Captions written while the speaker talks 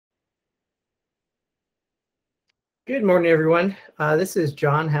Good morning, everyone. This is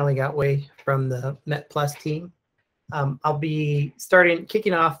John Halley-Gotway from the METplus team. I'll be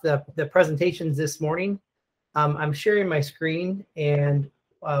kicking off the presentations this morning. I'm sharing my screen and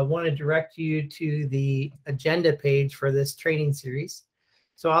want to direct you to the agenda page for this training series.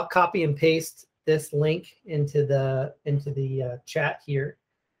 So I'll copy and paste this link into the chat here,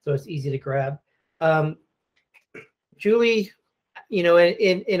 so it's easy to grab. Julie,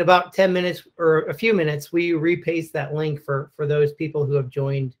 in about 10 minutes or a few minutes, we repaste that link for those people who have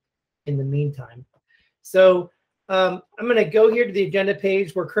joined in the meantime. So I'm going to go here to the agenda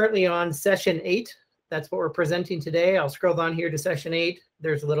page. We're currently on session 8. That's what we're presenting today. I'll scroll down here to session 8.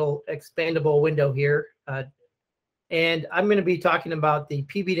 There's a little expandable window here. And I'm going to be talking about the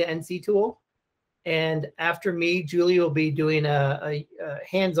PB to NC tool. And after me, Julie will be doing a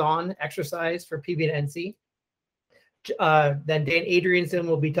hands-on exercise for PB to NC. Then Dan Adrianson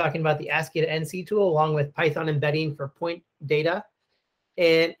will be talking about the ASCII to NC tool along with Python embedding for point data,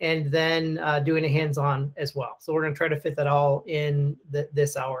 and then doing a hands-on as well. So we're going to try to fit that all in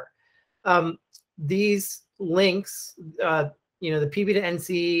this hour. These links, the PB to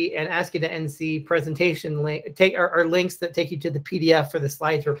NC and ASCII to NC presentation link are links that take you to the PDF for the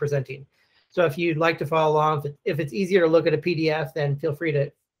slides we're presenting. So if you'd like to follow along, if it's easier to look at a PDF, then feel free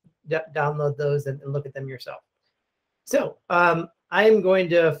to download those and look at them yourself. So I'm going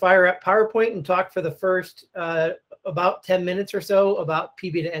to fire up PowerPoint and talk for the first about 10 minutes or so about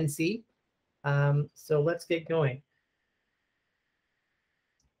PB to NC. So let's get going.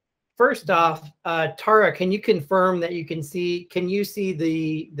 First off, Tara, can you confirm that you can see? Can you see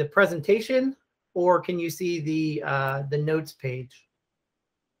the presentation, or can you see the notes page?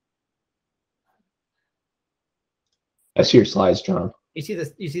 I see your slides, John. You see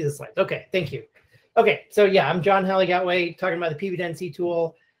this? You see the slides? Okay, thank you. Okay, so yeah, I'm John Halley-Gotway talking about the PB to NC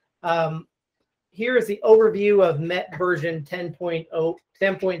tool. Here is the overview of MET version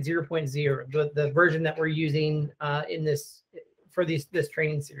 10.0.0, the version that we're using for this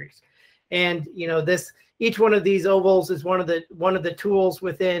training series. And each one of these ovals is one of the tools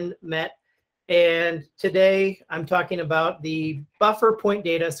within MET. And today I'm talking about the buffer point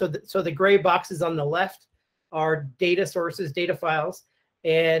data. So the gray boxes on the left are data sources, data files.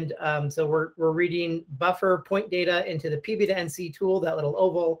 And so we're reading buffer point data into the PB to NC tool, that little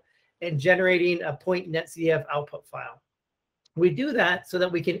oval, and generating a point netcf output file. We do that so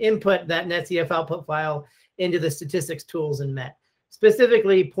that we can input that netcf output file into the statistics tools in MET.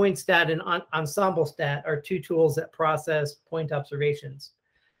 Specifically, PointStat and EnsembleStat are two tools that process point observations.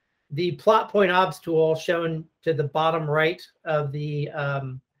 The plot point obs tool, shown to the bottom right of the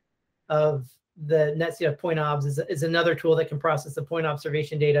netcf point obs, is another tool that can process the point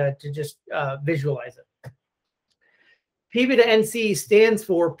observation data to just visualize it. PB to NC stands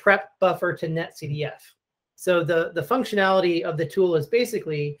for prep buffer to netcdf. So the functionality of the tool is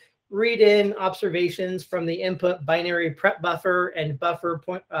basically read in observations from the input binary prep buffer and buffer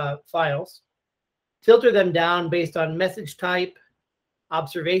point files, filter them down based on message type,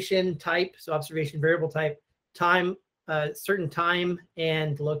 observation type, so observation variable type, time, certain time,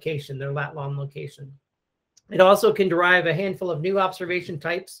 and location, their lat-long location. It also can derive a handful of new observation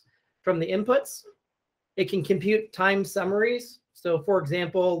types from the inputs. It can compute time summaries. So for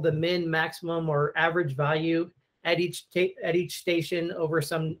example, the min, maximum, or average value at each station over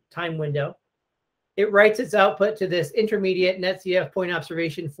some time window. It writes its output to this intermediate netcf point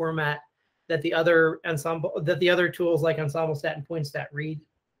observation format that the other tools like EnsembleStat and PointStat read.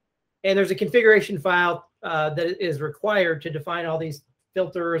 And there's a configuration file that is required to define all these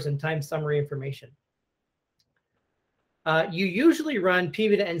filters and time summary information. You usually run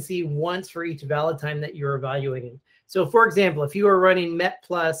PB to NC once for each valid time that you're evaluating. So for example, if you are running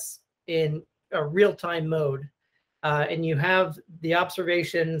METplus in a real-time mode and you have the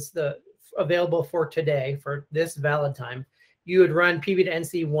observations available for today, for this valid time, you would run PB to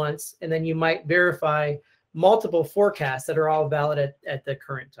NC once, and then you might verify multiple forecasts that are all valid at the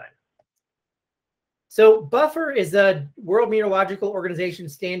current time. So buffer is a World Meteorological Organization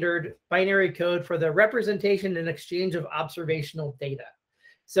standard binary code for the representation and exchange of observational data.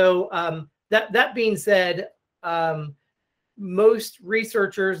 So that being said, most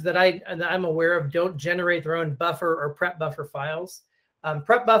researchers that I'm aware of don't generate their own buffer or prep buffer files.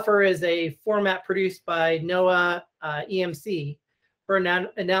 Prep buffer is a format produced by NOAA EMC for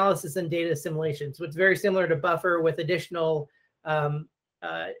analysis and data assimilation. So it's very similar to buffer with additional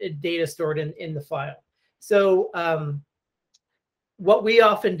data stored in the file. So what we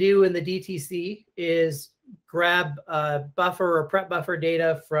often do in the DTC is grab buffer or prep buffer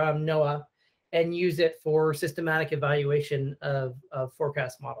data from NOAA and use it for systematic evaluation of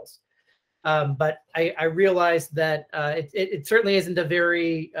forecast models. But I realized that it certainly isn't a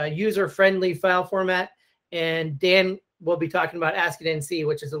very user-friendly file format. And Dan will be talking about ASCII-NC,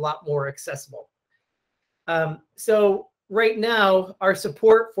 which is a lot more accessible. So right now, our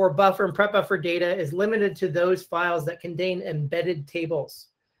support for buffer and prep buffer data is limited to those files that contain embedded tables.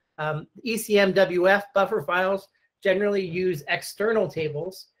 ECMWF buffer files generally use external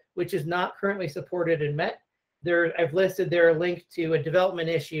tables, which is not currently supported in MET. I've listed there a link to a development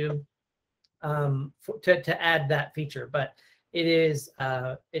issue to add that feature, but it is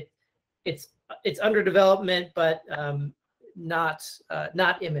it's under development, but not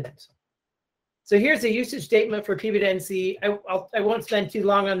imminent. So here's a usage statement for PB2NC. I won't spend too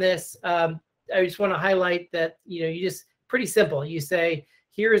long on this. I just want to highlight that you just pretty simple. You say,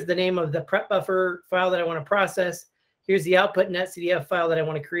 here is the name of the prep buffer file that I want to process. Here's the output netcdf file that I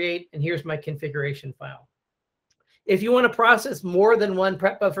want to create, and here's my configuration file. If you want to process more than one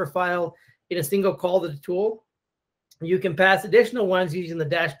prep buffer file in a single call to the tool, you can pass additional ones using the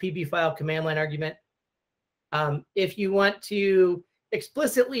 -pb file command line argument. If you want to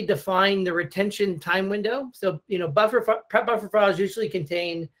explicitly define the retention time window, so prep buffer files usually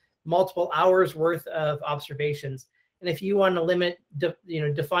contain multiple hours worth of observations. And if you want to limit,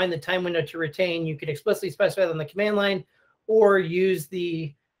 define the time window to retain, you can explicitly specify that on the command line, or use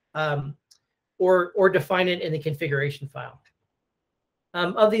the, or define it in the configuration file.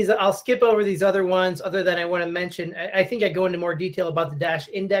 Of these, I'll skip over these other ones. Other than I want to mention, I think I go into more detail about the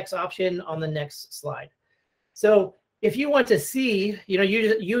 -index option on the next slide. So if you want to see,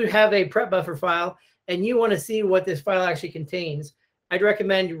 you have a prep buffer file and you want to see what this file actually contains, I'd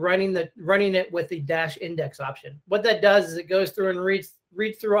recommend running it with the -index option. What that does is it goes through and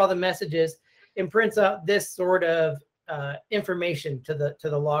reads through all the messages and prints out this sort of information to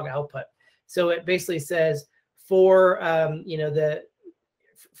the log output. So it basically says for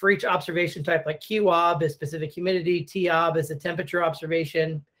for each observation type, like QOB is specific humidity, TOB is a temperature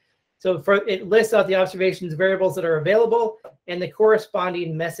observation. So it lists out the observations variables that are available and the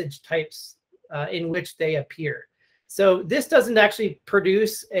corresponding message types in which they appear. So this doesn't actually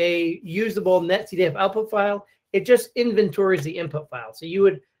produce a usable netcdf output file. It just inventories the input file. So you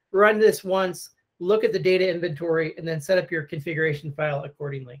would run this once, look at the data inventory, and then set up your configuration file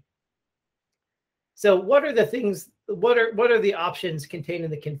accordingly. So what are the things? What are the options contained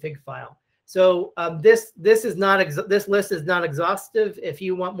in the config file? So this list is not exhaustive. If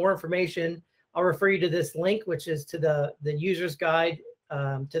you want more information, I'll refer you to this link, which is to the user's guide,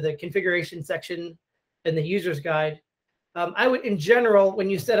 to the configuration section in the user's guide. I would, in general, when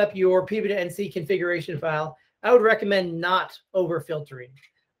you set up your PB2NC configuration file, I would recommend not over filtering.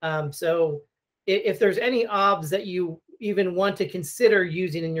 So if there's any OBS that you even want to consider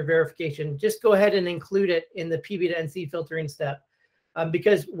using in your verification, just go ahead and include it in the PB2NC filtering step.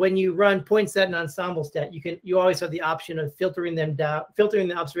 Because when you run point set and ensemble stat, you always have the option of filtering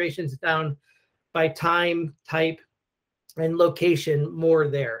the observations down by time, type, and location more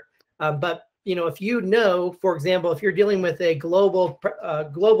there. But if for example, if you're dealing with a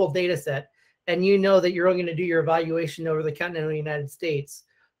global data set and you know that you're only going to do your evaluation over the continental United States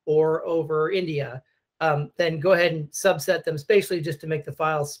or over India, then go ahead and subset them spatially just to make the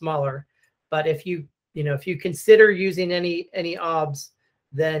files smaller. But if you consider using any OBS,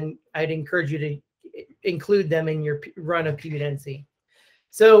 then I'd encourage you to include them in your run of PB2NC.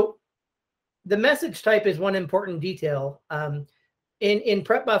 So the message type is one important detail. In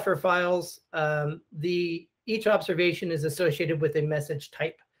prep buffer files, each observation is associated with a message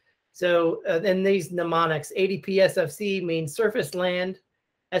type. So then these mnemonics, ADP SFC means surface land,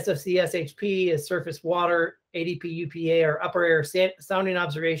 SFC SHP is surface water, ADP UPA are upper air sounding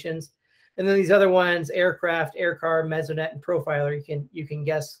observations, and then these other ones, aircraft, aircar, mesonet, and profiler, you can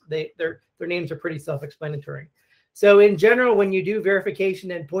guess their names are pretty self-explanatory. So in general, when you do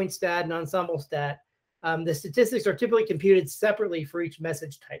verification in point stat and ensemble stat, the statistics are typically computed separately for each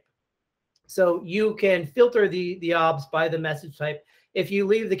message type. So you can filter the OBS by the message type. If you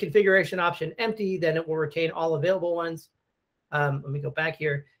leave the configuration option empty, then it will retain all available ones. Let me go back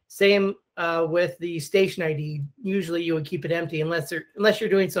here. Same with the station ID. Usually you would keep it empty unless you're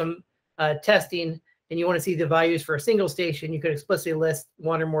doing some testing and you want to see the values for a single station. You could explicitly list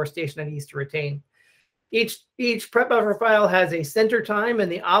one or more station IDs to retain. Each prep buffer file has a center time,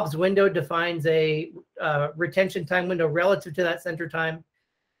 and the OBS window defines a retention time window relative to that center time.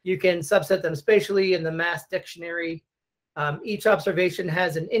 You can subset them spatially in the mass dictionary. Each observation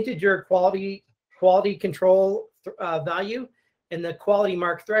has an integer quality control value, and the quality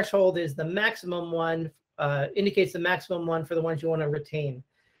mark threshold is the maximum one, indicates the maximum one for the ones you want to retain.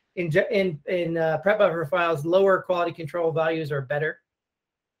 In prep buffer files, lower quality control values are better.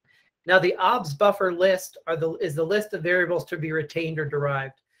 Now the obs buffer list is the list of variables to be retained or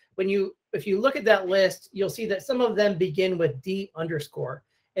derived. If you look at that list, you'll see that some of them begin with D underscore,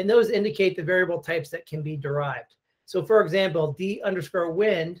 and those indicate the variable types that can be derived. So for example, D underscore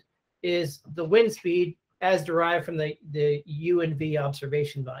wind is the wind speed as derived from the U and V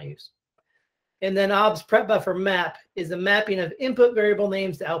observation values. And then obs prep buffer map is a mapping of input variable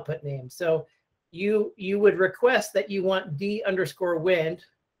names to output names. So you would request that you want D underscore wind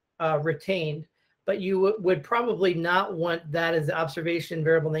retained, but you would probably not want that as the observation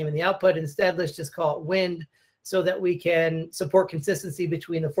variable name in the output. Instead, let's just call it wind so that we can support consistency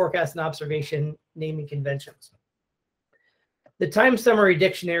between the forecast and observation naming conventions. The time summary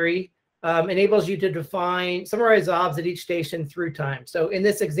dictionary enables you to summarize obs at each station through time. So in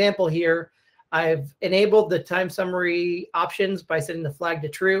this example here, I've enabled the time summary options by setting the flag to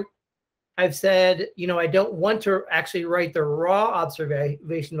true. I've said, I don't want to actually write the raw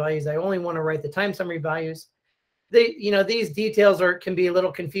observation values. I only want to write the time summary values. These details can be a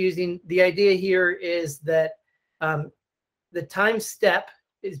little confusing. The idea here is that the time step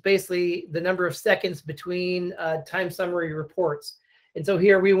is basically the number of seconds between time summary reports. And so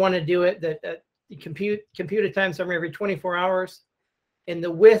here we want to do it that you compute a time summary every 24 hours. And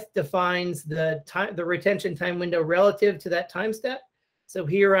the width defines the retention time window relative to that time step. So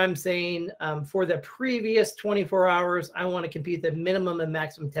here I'm saying for the previous 24 hours, I want to compute the minimum and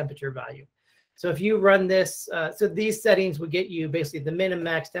maximum temperature value. So if you run this, so these settings would get you basically the min and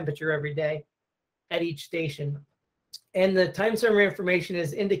max temperature every day at each station. And the time summary information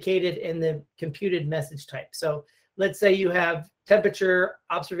is indicated in the computed message type. So let's say you have temperature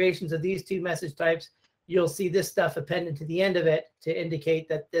observations of these two message types. You'll see this stuff appended to the end of it to indicate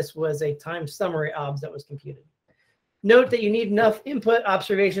that this was a time summary obs that was computed. Note that you need enough input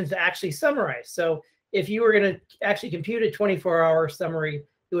observations to actually summarize. So if you were going to actually compute a 24-hour summary,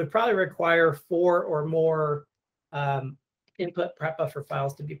 it would probably require 4 or more input prep buffer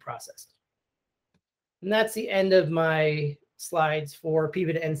files to be processed. And that's the end of my slides for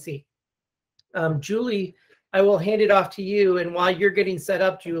PIVA to NC. Julie, I will hand it off to you. And while you're getting set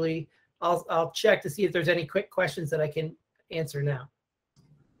up, Julie, I'll check to see if there's any quick questions that I can answer now.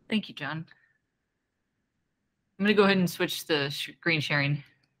 Thank you, John. I'm going to go ahead and switch the screen sharing.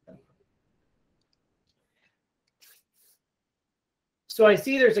 So I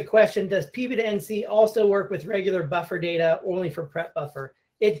see there's a question, does PIVA to NC also work with regular buffer data only for prep buffer?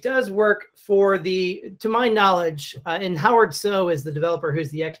 It does work for to my knowledge, and Howard So is the developer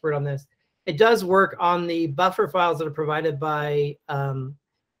who's the expert on this. It does work on the buffer files that are provided by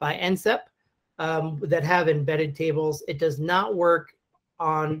NCEP that have embedded tables. It does not work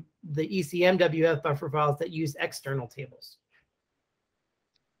on the ECMWF buffer files that use external tables.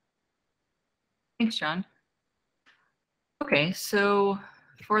 Thanks, John. Okay, so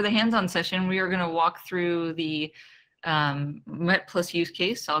for the hands-on session, we are going to walk through the METplus use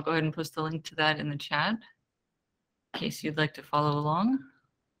case. I'll go ahead and post the link to that in the chat in case you'd like to follow along.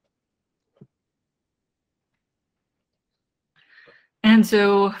 And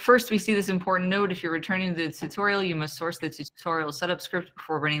so first we see this important note: if you're returning to the tutorial, you must source the tutorial setup script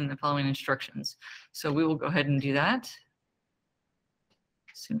before running the following instructions. So we will go ahead and do that.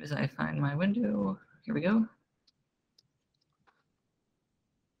 As soon as I find my window, here we go.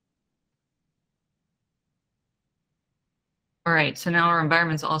 All right, so now our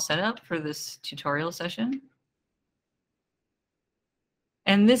environment's all set up for this tutorial session.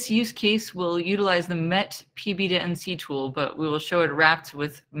 And this use case will utilize the MET PB to NC tool, but we will show it wrapped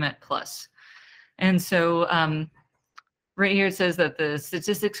with METplus. And so right here it says that the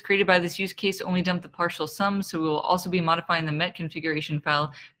statistics created by this use case only dump the partial sum, so we will also be modifying the MET configuration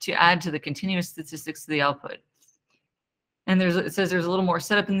file to add to the continuous statistics to the output. And it says there's a little more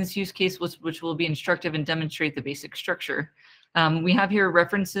setup in this use case, which will be instructive and demonstrate the basic structure. We have here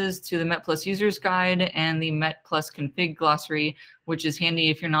references to the METplus User's Guide and the METplus Config Glossary, which is handy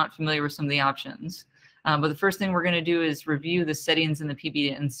if you're not familiar with some of the options. But the first thing we're going to do is review the settings in the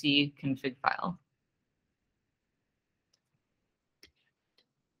PB to NC config file.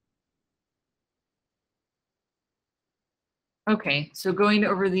 Okay, so going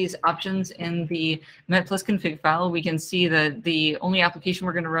over these options in the METplus config file, we can see that the only application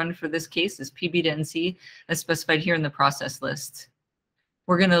we're going to run for this case is PB to NC, as specified here in the process list.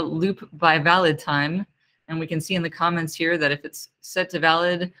 We're going to loop by valid time, and we can see in the comments here that if it's set to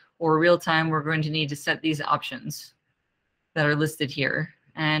valid or real time, we're going to need to set these options that are listed here.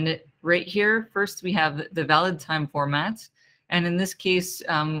 And right here, first we have the valid time format. And in this case,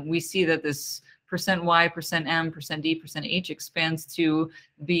 we see that this %y, %m, %d, %h expands to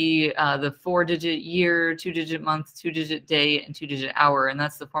be the 4-digit year, 2-digit month, 2-digit day, and 2-digit hour. And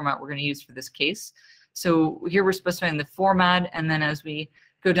that's the format we're going to use for this case. So here we're specifying the format, and then as we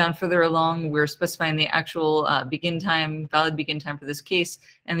go down further along, we're specifying the actual begin time, valid begin time for this case,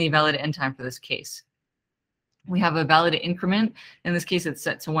 and the valid end time for this case. We have a valid increment. In this case, it's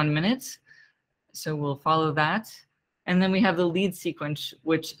set to 1 minute. So we'll follow that. And then we have the lead sequence,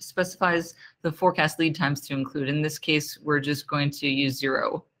 which specifies the forecast lead times to include. In this case, we're just going to use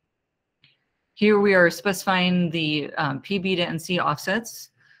 0. Here we are specifying the PB to NC offsets,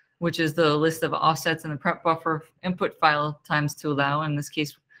 which is the list of offsets in the prep buffer input file times to allow. In this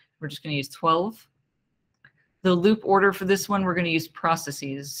case, we're just going to use 12. The loop order for this one, we're going to use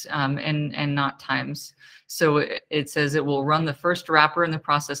processes and not times. So it says it will run the first wrapper in the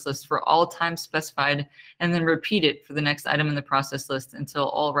process list for all times specified, and then repeat it for the next item in the process list until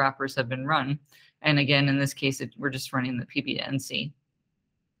all wrappers have been run. And again, in this case, we're just running the PB to NC.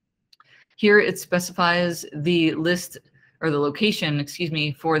 Here it specifies the list or the location, excuse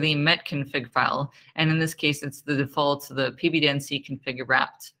me, for the MET config file. And in this case, it's the default, the PB to NC config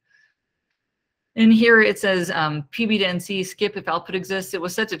wrapped. And here it says PB to NC skip if output exists. It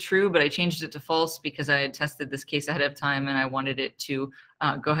was set to true, but I changed it to false because I had tested this case ahead of time and I wanted it to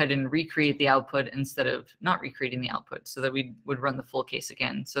go ahead and recreate the output instead of not recreating the output so that we would run the full case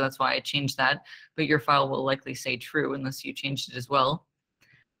again. So that's why I changed that, but your file will likely say true unless you changed it as well.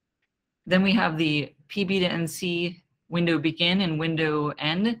 Then we have the PB to NC window begin and window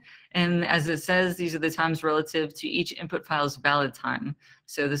end. And as it says, these are the times relative to each input file's valid time.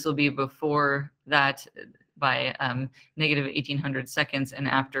 So this will be before that by negative 1800 seconds and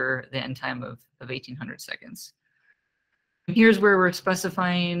after the end time of 1800 seconds. And here's where we're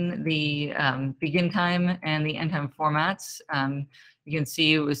specifying the begin time and the end time formats. You can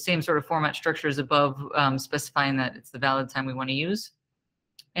see it was same sort of format structure as above, specifying that it's the valid time we want to use.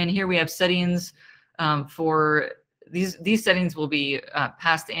 And here we have settings for these settings will be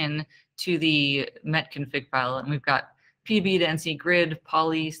passed in to the MET config file, and we've got PB to NC grid,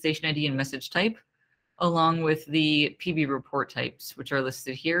 poly, station ID, and message type, along with the PB report types, which are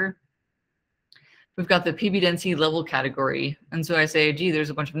listed here. We've got the PB to NC level category, and so I say, gee, there's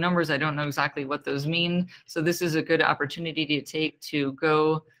a bunch of numbers. I don't know exactly what those mean. So this is a good opportunity to take to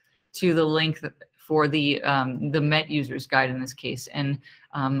go to the link for the MET users guide in this case. And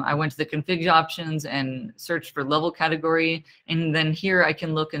I went to the config options and searched for level category. And then here I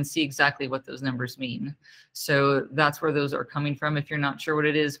can look and see exactly what those numbers mean. So that's where those are coming from. If you're not sure what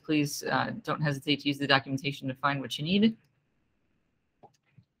it is, please don't hesitate to use the documentation to find what you need.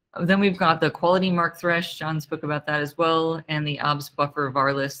 Then we've got the quality mark thresh. John spoke about that as well. And the OBS buffer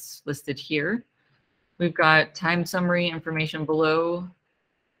var lists listed here. We've got time summary information below.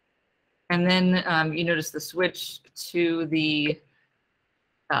 And then you notice the switch to the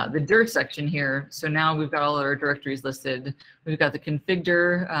dir section here. So now we've got all our directories listed. We've got the config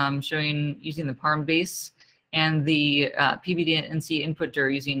dir showing using the parm base, and the PB to NC input dir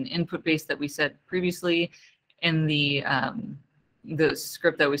using input base that we set previously in the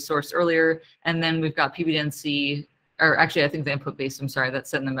script that we sourced earlier. And then we've got PB to NC, or actually I think the input base, I'm sorry, that's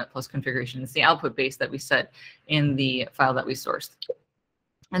set in the METplus configuration. It's the output base that we set in the file that we sourced.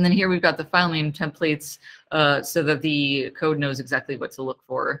 And then here we've got the file name templates so that the code knows exactly what to look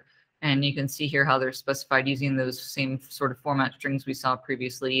for. And you can see here how they're specified using those same sort of format strings we saw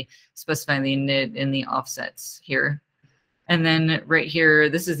previously, specifying the init and the offsets here. And then right here,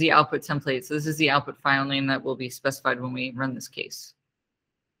 this is the output template. So this is the output file name that will be specified when we run this case.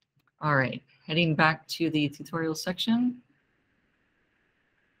 All right, heading back to the tutorial section.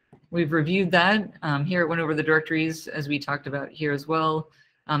 We've reviewed that. Here it went over the directories as we talked about here as well.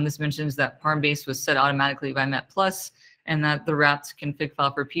 This mentions that parm base was set automatically by METplus, and that the wrapped config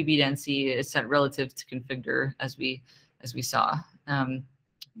file for PB to NC is set relative to config dir as we saw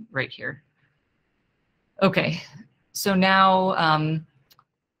right here. Okay, so now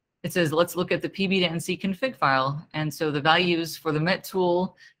it says let's look at the PB to NC config file, and so the values for the MET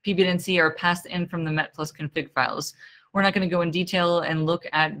tool PB to NC are passed in from the METplus config files. We're not going to go in detail and look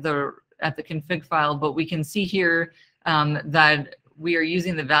at the config file, but we can see here that we are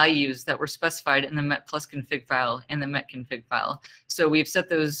using the values that were specified in the METplus config file and the MET config file. So we've set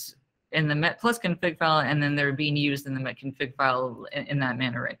those in the METplus config file, and then they're being used in the MET config file in that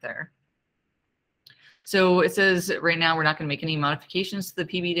manner right there. So it says right now we're not going to make any modifications to the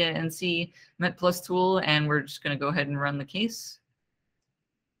PB to NC METplus tool, and we're just going to go ahead and run the case.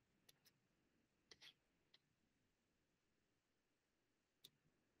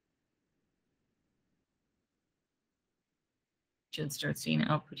 Should start seeing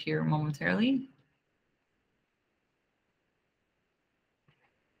output here momentarily.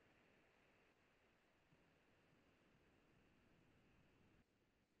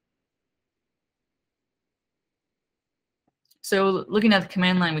 So looking at the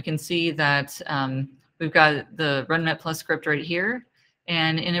command line, we can see that we've got the run METplus script right here.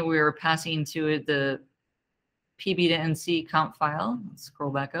 And in it, we were passing to it the pb-to-nc comp file. Let's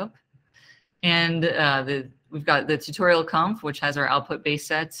scroll back up. And we've got the tutorial conf, which has our output base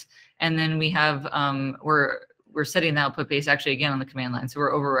sets. And then we have, we're setting the output base actually again on the command line. So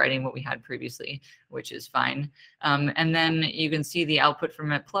we're overriding what we had previously, which is fine. And then you can see the output from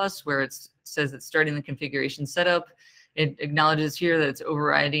METplus where it says it's starting the configuration setup. It acknowledges here that it's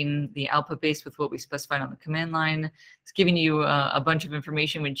overriding the output base with what we specified on the command line. It's giving you a bunch of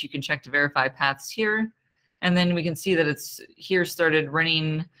information which you can check to verify paths here. And then we can see that it's here started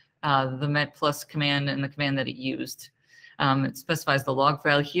running the METplus command and the command that it used. It specifies the log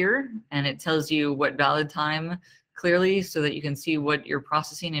file here, and it tells you what valid time clearly so that you can see what you're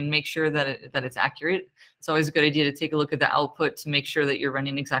processing and make sure that it's accurate. It's always a good idea to take a look at the output to make sure that you're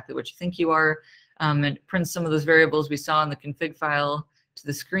running exactly what you think you are. It prints some of those variables we saw in the config file to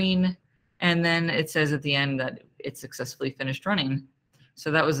the screen, and then it says at the end that it successfully finished running.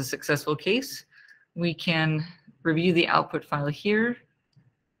 So that was a successful case. We can review the output file here.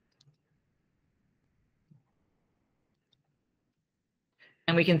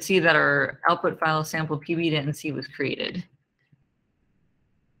 And we can see that our output file sample pb-to-nc was created.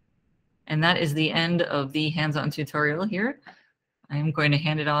 And that is the end of the hands-on tutorial here. I'm going to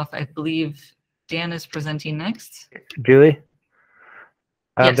hand it off. I believe Dan is presenting next. Julie?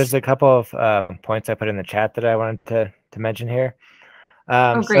 Yes. There's a couple of points I put in the chat that I wanted to mention here.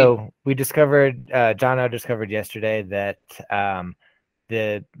 Great. So we discovered, John O discovered yesterday that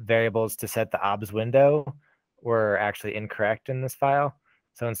the variables to set the obs window were actually incorrect in this file.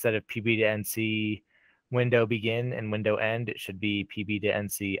 So instead of pb-to-nc window begin and window end, it should be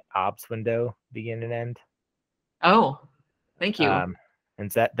pb-to-nc obs window begin and end. Oh, thank you. And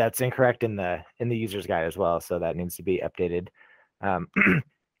that's incorrect in the user's guide as well, so that needs to be updated.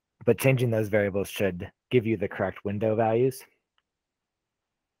 But changing those variables should give you the correct window values.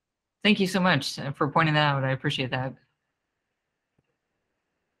 Thank you so much for pointing that out. I appreciate that.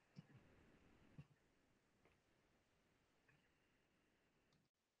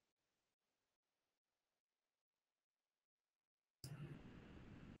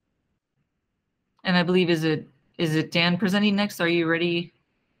 And I believe, is it Dan presenting next? Are you ready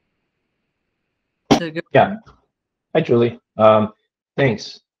to go? Yeah. Hi, Julie.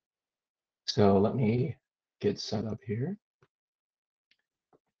 Thanks. So let me get set up here.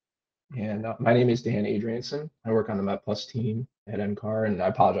 And my name is Dan Adrianson. I work on the METplus team at NCAR, and I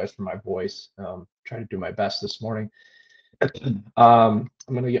apologize for my voice. Trying to do my best this morning. I'm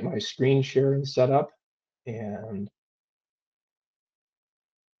going to get my screen sharing set up and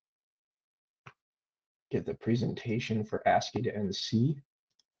get the presentation for ASCII to NC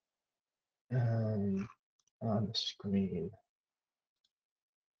on the screen.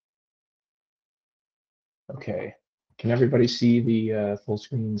 Okay, can everybody see the full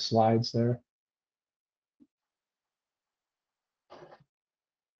screen slides there?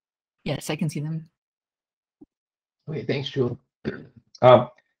 Yes, I can see them. Okay, thanks, Julie.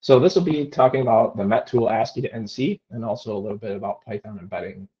 So this will be talking about the MET tool ASCII to NC and also a little bit about Python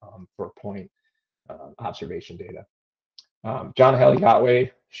embedding for point observation data. John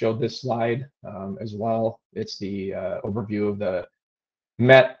Haley-Gotway showed this slide as well. It's the overview of the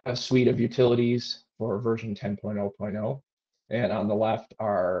MET suite of utilities for version 10.0.0. And on the left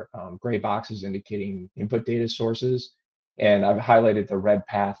are gray boxes indicating input data sources. And I've highlighted the red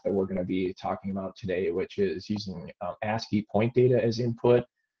path that we're going to be talking about today, which is using ASCII point data as input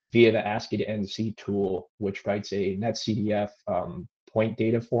via the ASCII to NC tool, which writes a netcdf point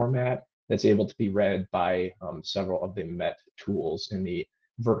data format that's able to be read by several of the MET tools in the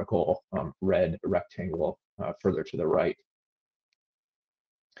vertical red rectangle further to the right.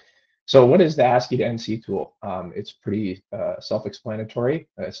 So what is the ASCII to NC tool? It's pretty self-explanatory.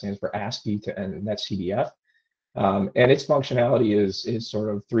 It stands for ASCII to netcdf. And its functionality is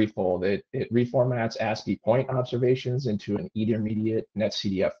sort of threefold. It reformats ASCII point observations into an intermediate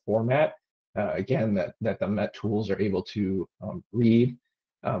netcdf format, again, that the MET tools are able to read.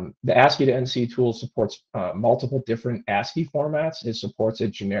 The ASCII to NC tool supports multiple different ASCII formats. It supports a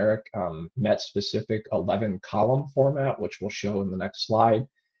generic MET-specific 11-column format, which we'll show in the next slide.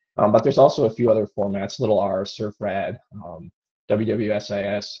 But there's also a few other formats, little r, surfrad,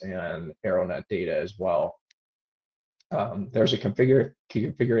 WWSIS, and AeroNet data as well. There's a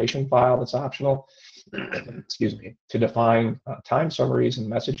configuration file that's optional, excuse me, to define time summaries and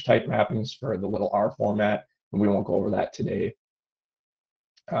message type mappings for the little r format, and we won't go over that today.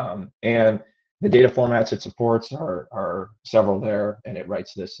 And the data formats it supports are several there, and it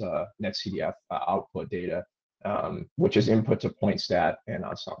writes this netcdf output data which is input to point stat and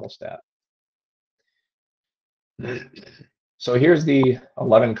ensemble stat. So here's the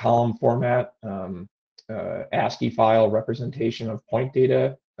 11 column format ASCII file representation of point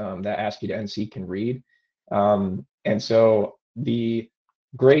data that ASCII to NC can read. And so the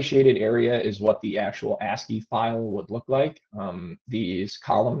gray shaded area is what the actual ASCII file would look like. These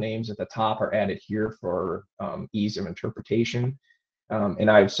column names at the top are added here for ease of interpretation.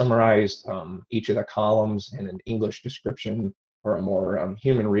 And I've summarized each of the columns in an English description or a more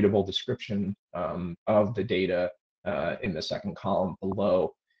human readable description of the data in the second column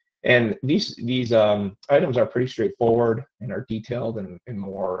below. And these items are pretty straightforward and are detailed in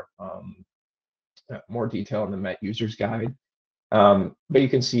more detail in the Met Users Guide. But you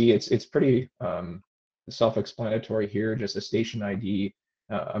can see it's pretty self-explanatory here, just a station ID,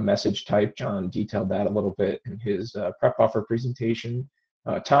 a message type. John detailed that a little bit in his prep buffer presentation.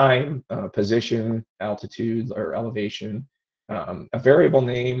 Time, position, altitude or elevation, a variable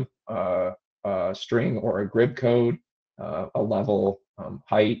name, a string or a grid code, a level,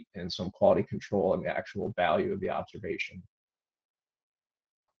 height, and some quality control and the actual value of the observation.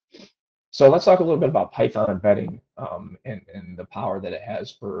 So let's talk a little bit about Python embedding and the power that it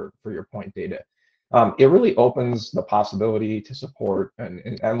has for your point data. It really opens the possibility to support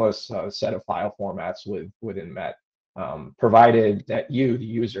an endless set of file formats within Met, provided that you, the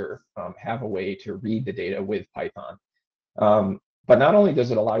user, have a way to read the data with Python. But not only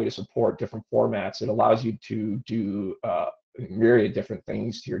does it allow you to support different formats, it allows you to do a myriad of different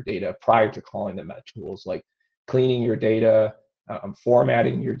things to your data prior to calling the Met tools, like cleaning your data,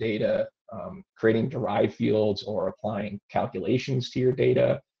 formatting your data, creating derived fields or applying calculations to your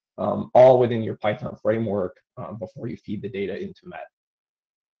data, all within your Python framework before you feed the data into Met.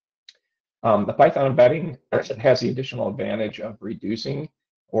 The Python embedding has the additional advantage of reducing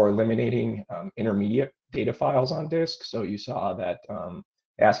or eliminating intermediate data files on disk. So you saw that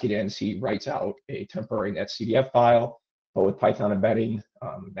ASCII to NC writes out a temporary netcdf file, but with Python embedding,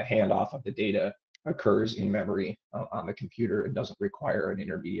 the handoff of the data occurs in memory on the computer. It doesn't require an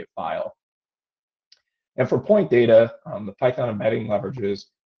intermediate file. And for point data, the Python embedding leverages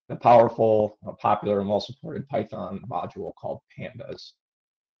the powerful, popular, and well-supported Python module called pandas.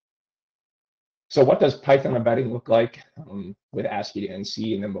 So what does Python embedding look like with ASCII to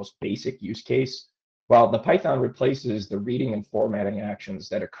NC in the most basic use case? Well, the Python replaces the reading and formatting actions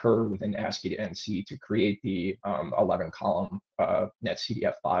that occur within ASCII to NC to create the 11 column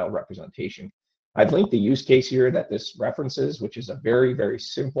netcdf file representation. I've linked the use case here that this references, which is a very, very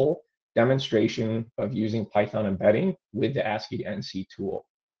simple demonstration of using Python embedding with the ASCII to NC tool.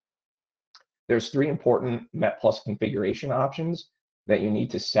 There's 3 important METplus configuration options that you need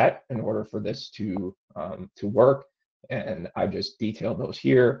to set in order for this to work, and I've just detailed those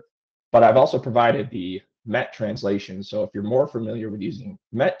here. But I've also provided the Met translation. So if you're more familiar with using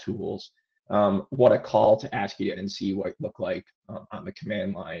Met tools, what a call to ASCII to NC might look like on the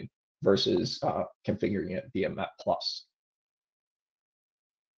command line versus configuring it via METplus.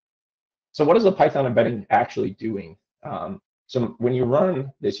 So what is the Python embedding actually doing? So when you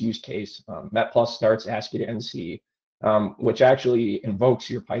run this use case, METplus starts ASCII to NC, which actually invokes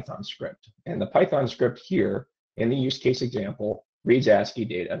your Python script. And the Python script here in the use case example reads ASCII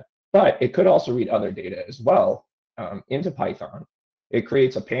data, but it could also read other data as well into Python. It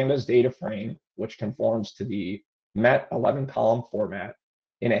creates a pandas data frame, which conforms to the Met 11 column format,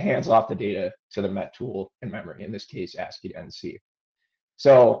 and it hands off the data to the Met tool in memory, in this case, ASCII to NC.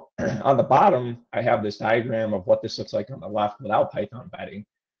 So on the bottom, I have this diagram of what this looks like on the left without Python embedding,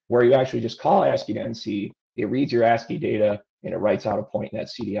 where you actually just call ASCII to NC, it reads your ASCII data, and it writes out a point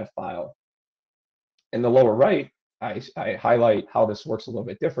netcdf file. In the lower right, I highlight how this works a little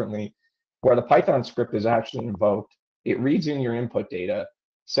bit differently, where the Python script is actually invoked. It reads in your input data,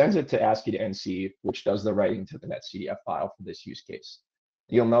 sends it to ASCII to NC, which does the writing to the netcdf file for this use case.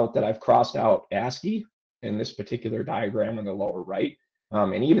 You'll note that I've crossed out ASCII in this particular diagram in the lower right.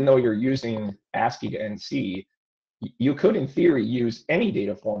 And even though you're using ASCII to NC, you could, in theory, use any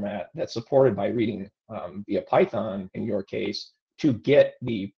data format that's supported by reading via Python, in your case, to get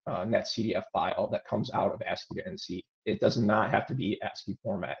the netcdf file that comes out of ASCII to NC. It does not have to be ASCII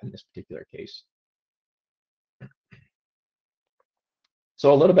format in this particular case.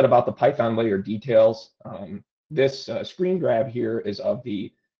 So a little bit about the Python layer details. This screen grab here is of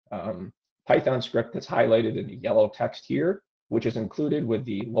the Python script that's highlighted in the yellow text here, which is included with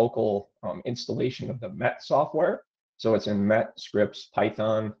the local installation of the Met software. So it's in Met scripts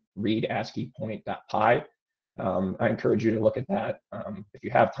Python read ASCII point.py. I encourage you to look at that if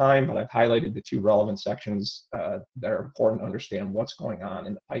you have time, but I've highlighted the 2 relevant sections that are important to understand what's going on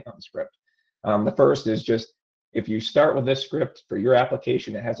in the Python script. The first is just if you start with this script for your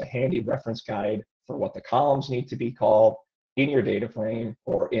application, it has a handy reference guide for what the columns need to be called in your data frame,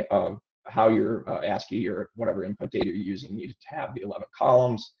 or how your ASCII or whatever input data you're using needs to have the 11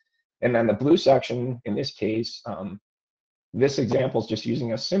 columns. And then the blue section, in this case, this example is just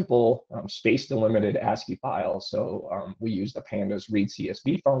using a simple space delimited ASCII file. So we use the pandas read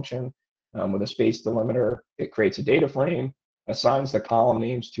CSV function with a space delimiter. It creates a data frame, assigns the column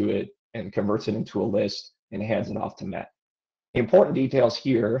names to it, and converts it into a list and hands it off to Met. The important details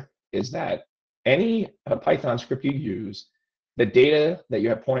here is that any Python script you use, the data that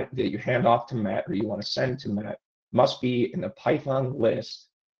you hand off to Met or you want to send to Met must be in the Python list,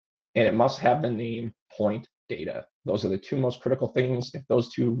 and it must have the name point data. Those are the two most critical things. If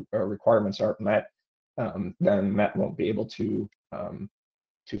those two requirements aren't met, then Met won't be able to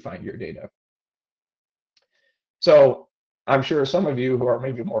find your data. So I'm sure some of you who are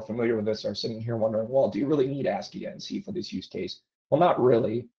maybe more familiar with this are sitting here wondering, well, do you really need ASCII to NC for this use case? Well, not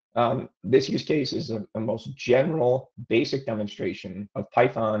really. This use case is a most general, basic demonstration of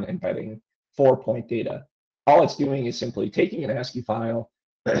Python embedding for point data. All it's doing is simply taking an ASCII file,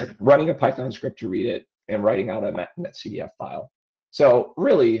 running a Python script to read it, and writing out a MET.CDF file. So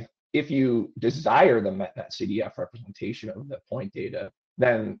really, if you desire the MET.CDF representation of the point data,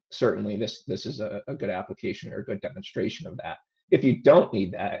 then certainly this is a good application or a good demonstration of that. If you don't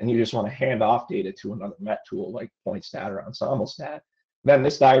need that and you just want to hand off data to another MET tool like PointStat or EnsembleStat, then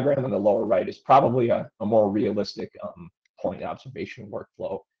this diagram in the lower right is probably a more realistic point observation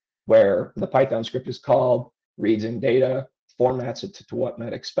workflow, where the Python script is called, reads in data, formats it to what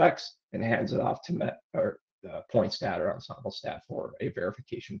Met expects, and hands it off to Met or PointStat or EnsembleStat for a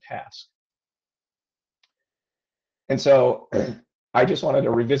verification task. And so I just wanted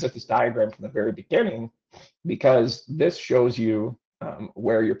to revisit this diagram from the very beginning, because this shows you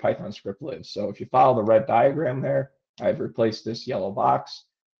where your Python script lives. So if you follow the red diagram there, I've replaced this yellow box.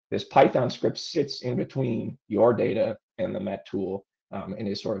 This Python script sits in between your data and the Met tool, and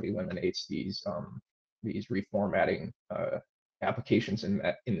it sort of eliminates these reformatting applications in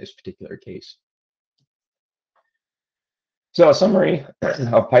Met in this particular case. So a summary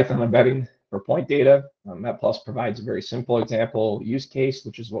of Python embedding for point data. METplus provides a very simple example use case,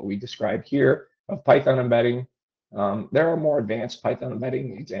 which is what we described here of Python embedding. There are more advanced Python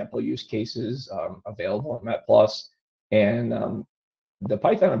embedding example use cases available in METplus, and the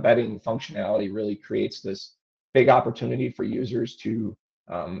Python embedding functionality really creates this big opportunity for users to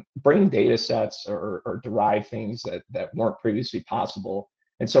bring data sets or derive things that weren't previously possible.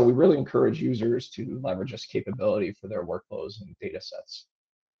 And so we really encourage users to leverage this capability for their workflows and data sets.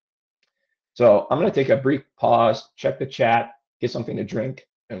 So I'm going to take a brief pause, check the chat, get something to drink,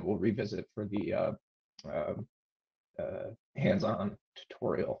 and we'll revisit for the hands-on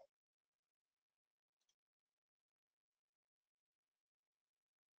tutorial.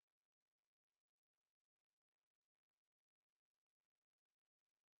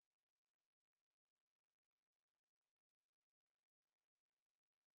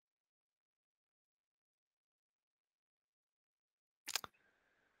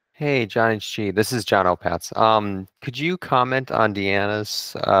 Hey, John H.G. This is John Opatz. Could you comment on Deanna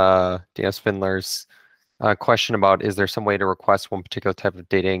Spindler's question about, is there some way to request one particular type of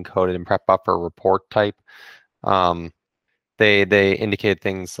data encoded in prep buffer report type? They indicate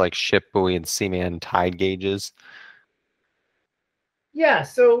things like ship buoy and seaman tide gauges. Yeah,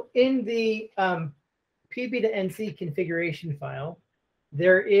 so in the PB to NC configuration file,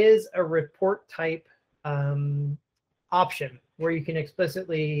 there is a report type option where you can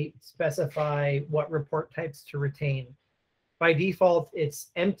explicitly specify what report types to retain. By default,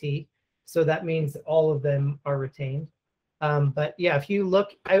 it's empty, so that means all of them are retained. But yeah, if you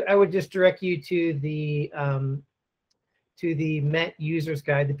look, I would just direct you to the Met users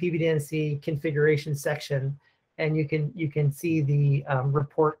guide, the PB to NC configuration section, and you can see the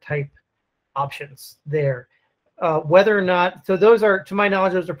report type options there. Whether or not, so those are, to my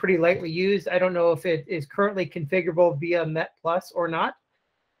knowledge, those are pretty lightly used. I don't know if it is currently configurable via METplus or not,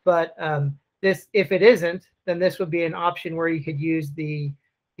 but if it isn't, then this would be an option where you could use the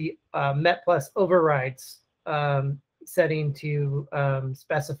METplus overrides setting to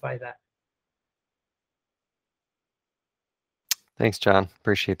specify that. Thanks, John.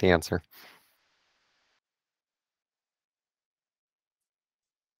 Appreciate the answer.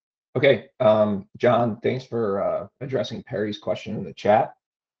 Okay, John, thanks for addressing Perry's question in the chat.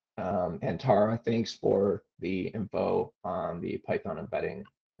 And Tara, thanks for the info on the Python embedding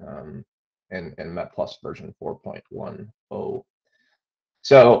and METplus version 4.10.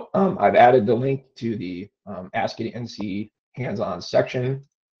 So I've added the link to the ASCII to NC hands-on section,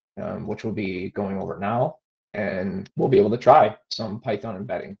 which we'll be going over now. and we'll be able to try some Python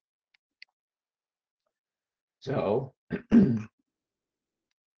embedding. So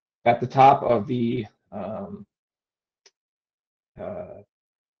at the top of the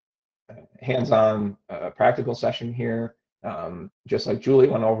hands-on practical session here, just like Julie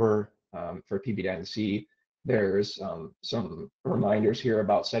went over for PBDNC, there's some reminders here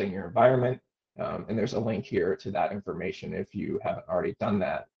about setting your environment, and there's a link here to that information if you haven't already done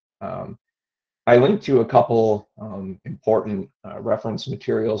that. I linked to a couple important reference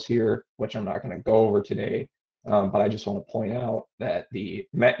materials here, which I'm not going to go over today, but I just want to point out that the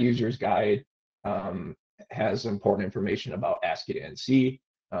MET Users Guide has important information about ASCII to NC.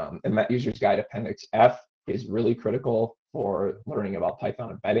 The MET Users Guide Appendix F is really critical for learning about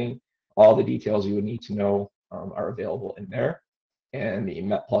Python embedding. All the details you would need to know are available in there. And the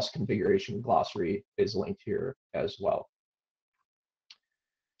METplus configuration glossary is linked here as well.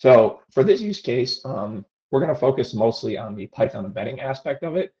 So for this use case, we're going to focus mostly on the Python embedding aspect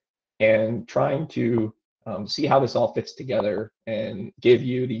of it and trying to see how this all fits together and give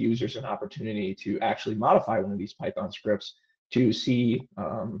you, the users, an opportunity to actually modify one of these Python scripts to see,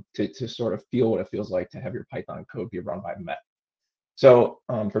 to sort of feel what it feels like to have your Python code be run by MET. So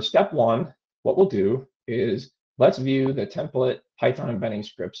for step one, what we'll do is let's view the template Python embedding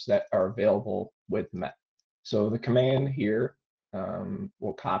scripts that are available with MET. So the command here,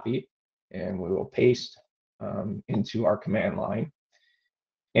 we'll copy and we will paste into our command line.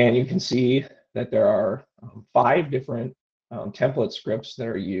 And you can see that there are 5 different template scripts that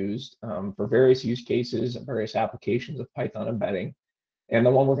are used for various use cases and various applications of Python embedding. And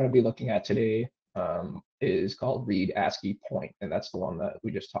the one we're going to be looking at today is called read ASCII point, and that's the one that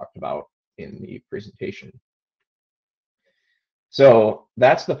we just talked about in the presentation. So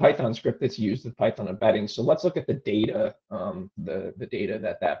that's the Python script that's used with Python embedding. So let's look at the data, the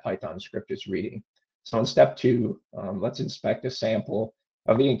data that Python script is reading. So in step 2, let's inspect a sample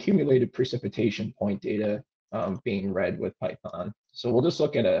of the accumulated precipitation point data being read with Python. So we'll just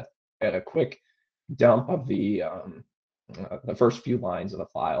look at a quick dump of the first few lines of the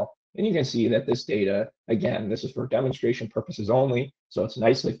file. And you can see that this data, again, this is for demonstration purposes only. So it's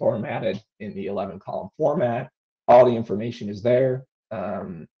nicely formatted in the 11-column format. All the information is there,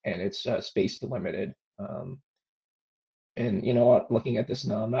 and it's space delimited. And you know what, looking at this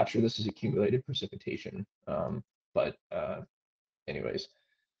now, I'm not sure this is accumulated precipitation, but anyways,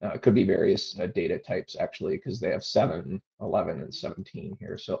 it could be various data types actually, because they have 7, 11, and 17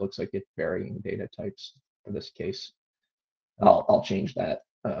 here. So it looks like it's varying data types for this case. I'll change that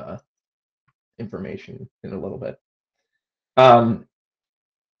information in a little bit.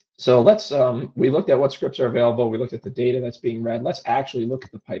 So let's, we looked at what scripts are available. We looked at the data that's being read. Let's actually look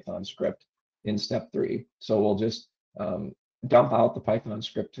at the Python script in step 3. So we'll just dump out the Python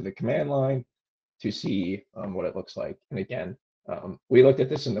script to the command line to see what it looks like. And again, we looked at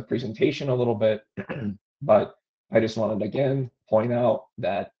this in the presentation a little bit, but I just wanted to again point out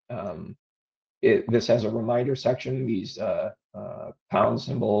that this has a reminder section. These pound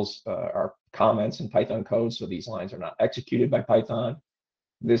symbols are comments in Python code, so these lines are not executed by Python.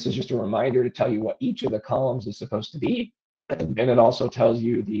 This is just a reminder to tell you what each of the columns is supposed to be, and it also tells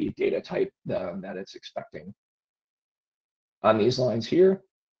you the data type that it's expecting. On these lines here,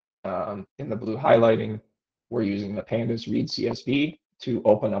 in the blue highlighting, we're using the pandas read CSV to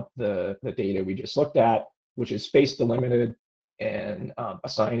open up the data we just looked at, which is space delimited, and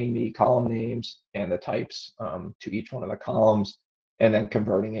assigning the column names and the types to each one of the columns, and then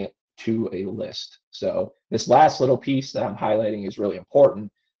converting it to a list. So this last little piece that I'm highlighting is really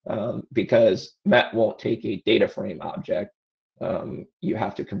important because MET won't take a data frame object. You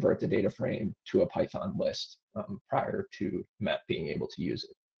have to convert the data frame to a Python list prior to MET being able to use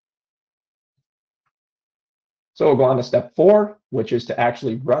it. So we'll go on to step 4, which is to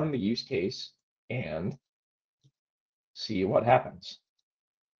actually run the use case and see what happens.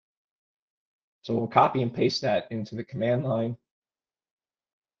 So we'll copy and paste that into the command line.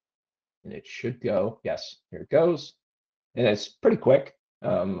 And it should go, yes, here it goes. And it's pretty quick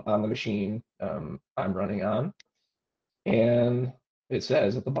on the machine I'm running on. And it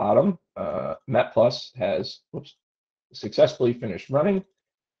says at the bottom, METplus has successfully finished running.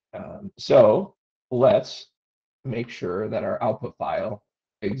 So let's make sure that our output file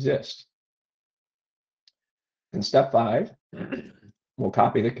exists. In step 5, we'll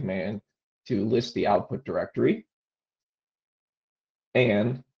copy the command to list the output directory.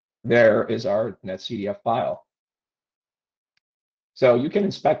 And there is our netcdf file. So you can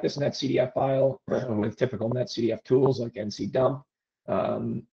inspect this netcdf file with typical netcdf tools like ncdump,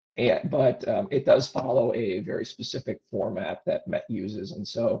 but it does follow a very specific format that MET uses, and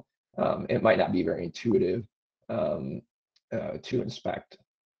so it might not be very intuitive to inspect.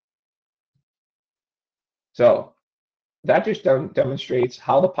 So that just demonstrates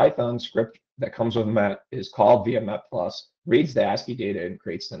how the Python script that comes with Met is called via METplus, reads the ASCII data, and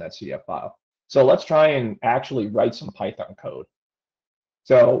creates the netcdf file. So let's try and actually write some Python code.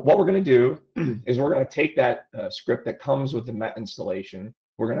 So what we're going to do is we're going to take that script that comes with the Met installation.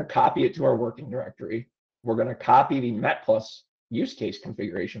 We're going to copy it to our working directory. We're going to copy the METplus use case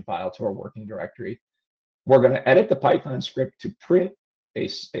configuration file to our working directory. We're going to edit the Python script to print a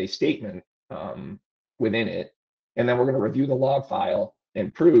statement within it. And then we're going to review the log file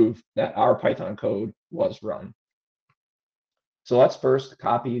and prove that our Python code was run. So let's first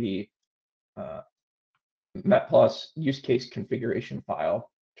copy the METplus use case configuration file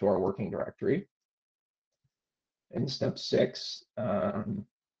to our working directory. In step 6, then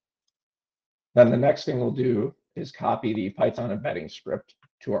the next thing we'll do is copy the Python embedding script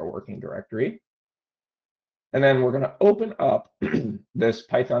to our working directory. And then we're going to open up this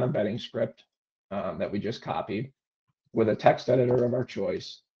Python embedding script that we just copied with a text editor of our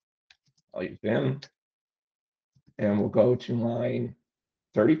choice. I'll use Vim. And we'll go to line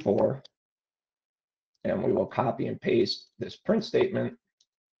 34. And we will copy and paste this print statement.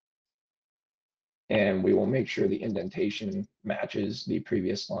 And we will make sure the indentation matches the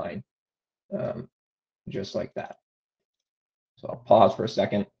previous line, just like that. So I'll pause for a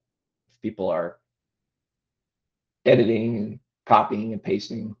second. If people are editing and copying and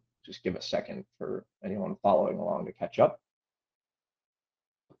pasting, just give a second for anyone following along to catch up.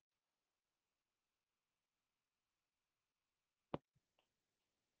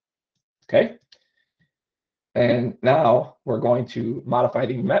 Okay. And now we're going to modify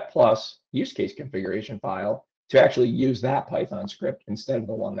the METplus use case configuration file to actually use that Python script instead of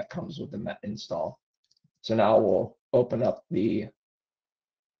the one that comes with the Met install. So now we'll open up the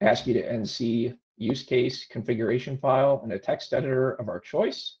ASCII to NC use case configuration file in a text editor of our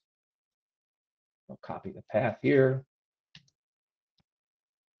choice. We'll copy the path here.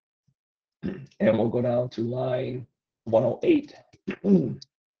 And we'll go down to line 108.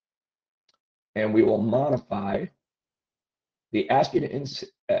 And we will modify the ASCII to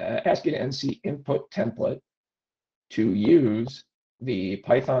NC input template to use the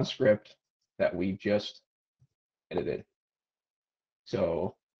Python script that we just edited.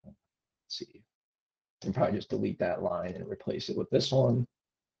 So let's see, you can probably just delete that line and replace it with this one.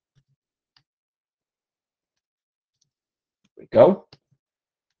 There we go.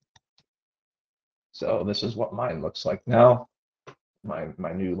 So this is what mine looks like now.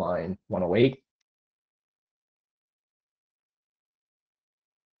 My new line 108.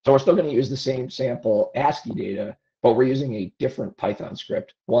 So we're still going to use the same sample ASCII data, but we're using a different Python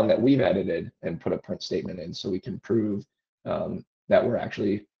script, one that we've edited and put a print statement in so we can prove that we're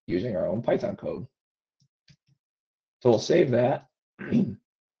actually using our own Python code. So we'll save that. And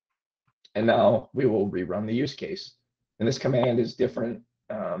now we will rerun the use case. And this command is different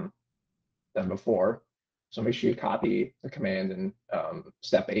than before. So make sure you copy the command in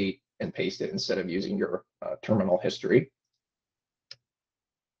step 8 and paste it instead of using your terminal history.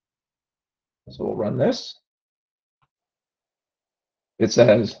 So we'll run this. It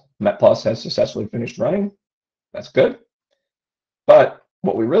says METplus has successfully finished running. That's good. But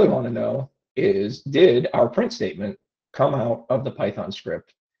what we really want to know is, did our print statement come out of the Python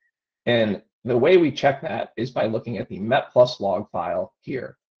script? And the way we check that is by looking at the METplus log file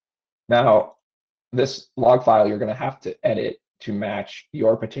here. Now, this log file you're going to have to edit to match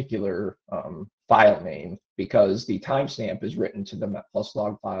your particular file name because the timestamp is written to the METplus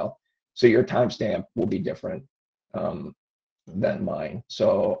log file. So your timestamp will be different than mine.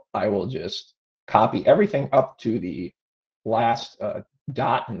 So I will just copy everything up to the last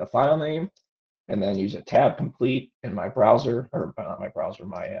dot in the file name and then use a tab complete in my browser, or not my browser,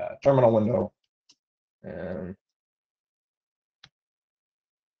 my terminal window. And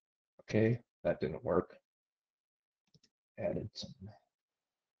okay, that didn't work. Added some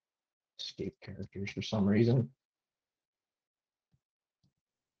escape characters for some reason.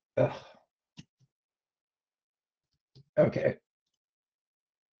 Ugh. Okay.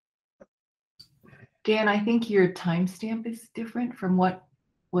 Dan, I think your timestamp is different from what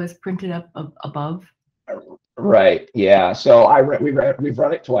was printed up above. Right. Yeah. So we've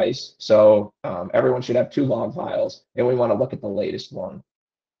run it twice. So everyone should have 2 log files, and we want to look at the latest one.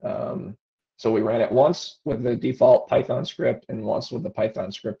 So we ran it once with the default Python script and once with the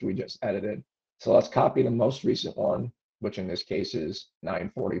Python script we just edited. So let's copy the most recent one, which in this case is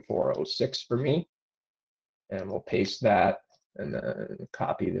 94406 for me. And we'll paste that and then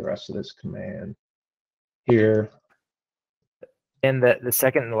copy the rest of this command here. And the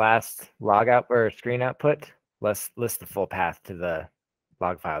second and last log out or screen output, list the full path to the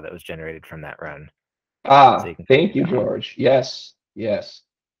log file that was generated from that run. Ah, you can thank you, George. Yes, yes.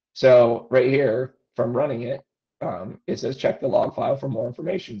 So right here from running it, it says check the log file for more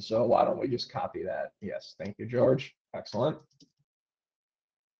information. So why don't we just copy that? Yes, thank you, George. Excellent.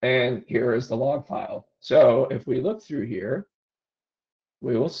 And here is the log file. So if we look through here,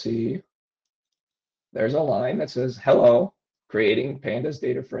 we will see there's a line that says, hello, creating pandas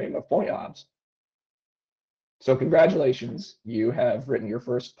data frame of point obs. So congratulations, you have written your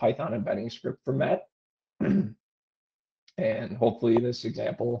first Python embedding script for MET. And hopefully this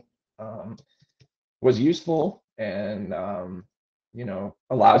example was useful and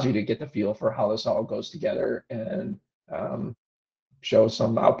allows you to get the feel for how this all goes together and show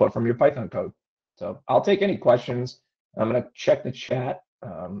some output from your Python code. So I'll take any questions. I'm going to check the chat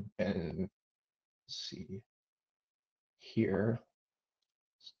and see here.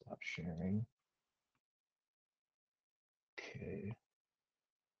 Stop sharing. Okay.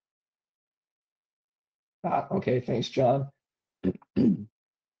 Okay, thanks, John,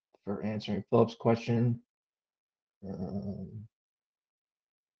 for answering Philip's question.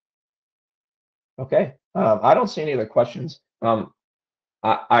 Okay, I don't see any other questions. I'm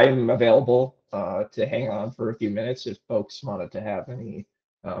available to hang on for a few minutes if folks wanted to have any,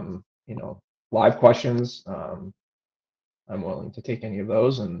 live questions. I'm willing to take any of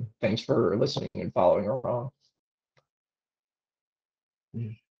those, and thanks for listening and following along.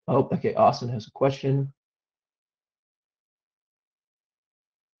 Oh, okay, Austin has a question.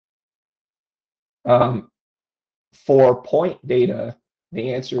 For point data,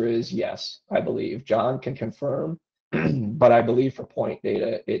 the answer is yes, I believe. John can confirm, but I believe for point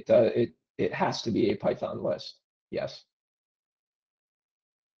data, it has to be a Python list. Yes.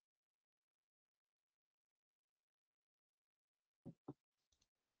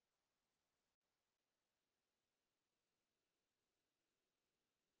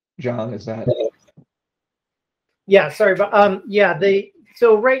 John, is that? Yeah, sorry, but yeah,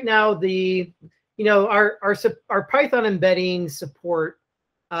 so right now our Python embedding support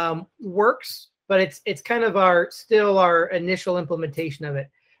works, but it's kind of still our initial implementation of it.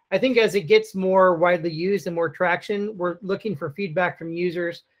 I think as it gets more widely used and more traction, we're looking for feedback from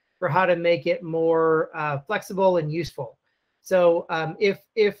users for how to make it more flexible and useful. So if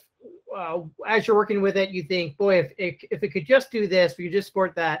as you're working with it, you think, boy, if it could just do this, we could just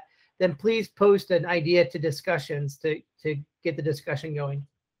support that, then please post an idea to discussions to get the discussion going.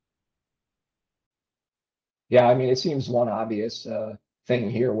 Yeah, I mean, it seems one obvious thing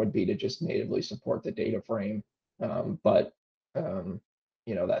here would be to just natively support the data frame. But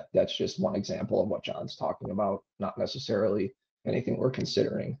that's just one example of what John's talking about, not necessarily anything we're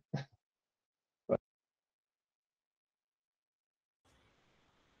considering.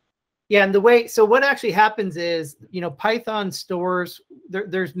 Yeah, and so what actually happens is, Python stores,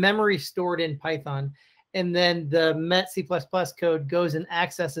 there's memory stored in Python, and then the MET C++ code goes and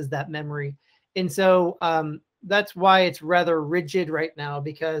accesses that memory. And so that's why it's rather rigid right now,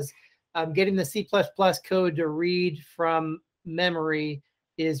 because getting the C++ code to read from memory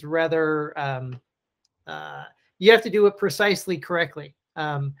is rather, you have to do it precisely correctly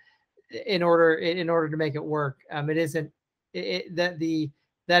in order to make it work. It isn't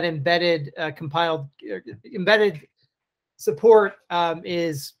that embedded embedded support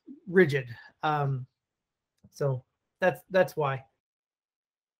is rigid. So that's why.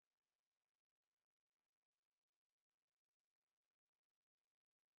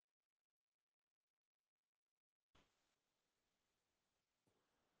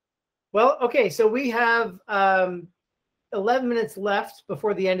 Well, okay, so we have 11 minutes left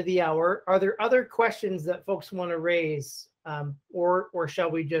before the end of the hour. Are there other questions that folks want to raise, or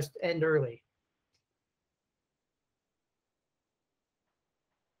shall we just end early?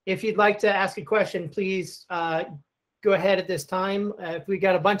 If you'd like to ask a question, please go ahead at this time. If we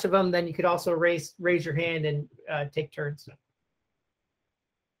got a bunch of them, then you could also raise your hand and take turns.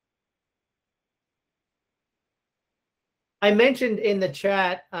 I mentioned in the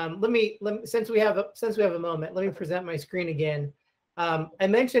chat. Since we have a moment, let me present my screen again. I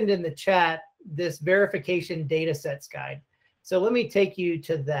mentioned in the chat this verification data sets guide. So let me take you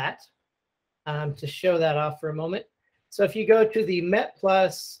to that to show that off for a moment. So if you go to the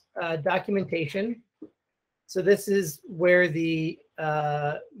METplus documentation, so this is where the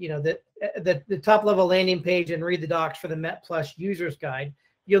top level landing page and read the docs for the METplus users guide.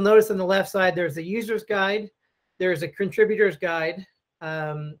 You'll notice on the left side there's a users guide, there's a contributors guide.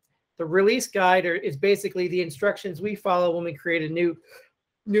 The release guide is basically the instructions we follow when we create a new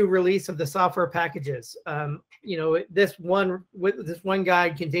release of the software packages. This one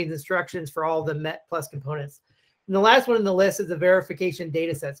guide contains instructions for all the METplus components. And the last one in the list is the verification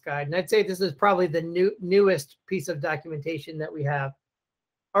datasets guide. And I'd say this is probably the newest piece of documentation that we have.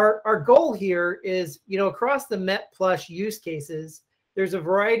 Our goal here is, across the METplus use cases, we use a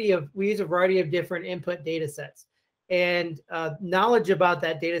variety of different input data sets. And knowledge about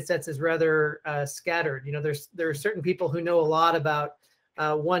that data sets is rather scattered. There are certain people who know a lot about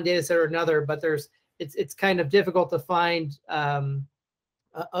one data set or another, but it's kind of difficult to find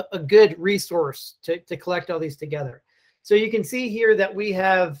a good resource to collect all these together. So you can see here that we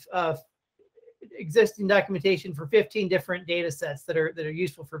have existing documentation for 15 different data sets that are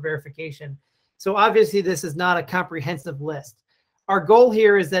useful for verification. So obviously this is not a comprehensive list. Our goal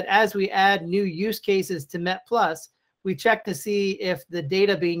here is that as we add new use cases to METplus, we check to see if the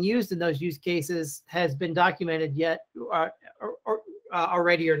data being used in those use cases has been documented yet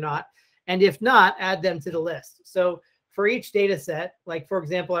already or not. And if not, add them to the list. So for each data set, like for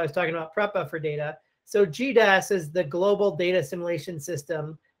example, I was talking about prep buffer data. So GDAS is the global data assimilation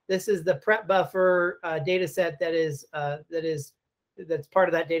system. This is the prep buffer data set that's part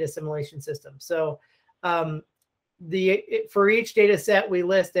of that data assimilation system. So for each data set, we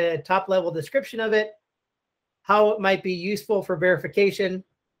list a top level description of it, how it might be useful for verification,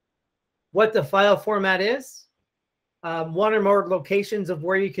 what the file format is, one or more locations of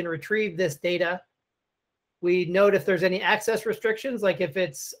where you can retrieve this data. We note if there's any access restrictions, like if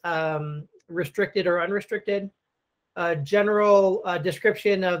it's restricted or unrestricted, a general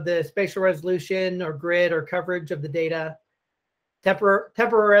description of the spatial resolution or grid or coverage of the data,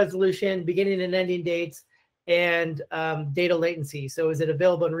 temporal resolution, beginning and ending dates, and data latency. So is it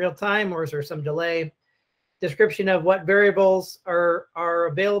available in real time or is there some delay? Description of what variables are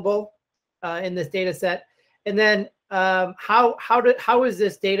available in this data set. And then how is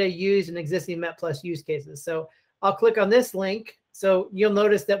this data used in existing METplus use cases? So I'll click on this link. So you'll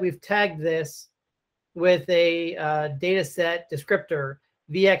notice that we've tagged this with a data set descriptor,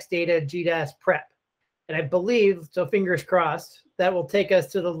 VX data GDAS prep. And I believe, so fingers crossed, that will take us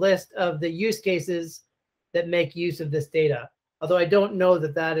to the list of the use cases that make use of this data. Although I don't know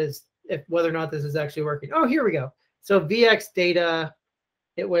that is whether or not this is actually working. Oh, here we go. So VX data,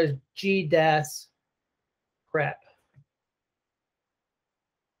 it was GDAS prep.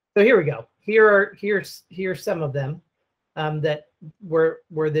 So here we go. Here's some of them that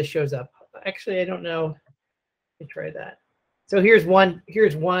where this shows up. Actually, I don't know. Let me try that. So here's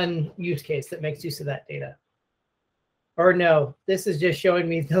one use case that makes use of that data. Or no, this is just showing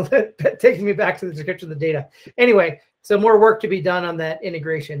me taking me back to the description of the data. Anyway, so more work to be done on that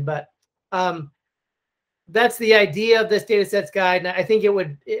integration, but that's the idea of this data sets guide. And I think it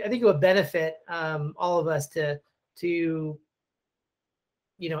would benefit all of us to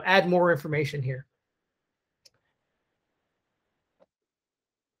add more information here.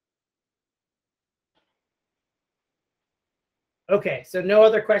 Okay, so no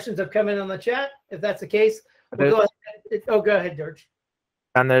other questions have come in on the chat. If that's the case, we'll go ahead. Oh, go ahead, George.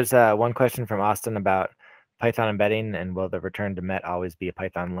 And there's one question from Austin about Python embedding, and will the return to Met always be a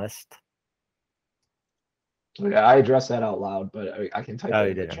Python list? Yeah, I addressed that out loud, but I can type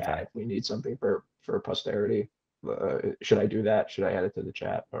it in the I'm chat sorry. if we need something for posterity. Should I do that? Should I add it to the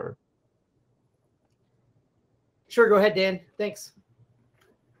chat or? Sure, go ahead, Dan. Thanks.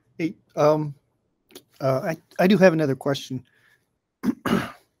 Hey, I do have another question. Go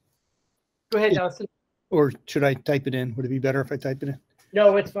ahead, Austin. Or should I type it in? Would it be better if I type it in?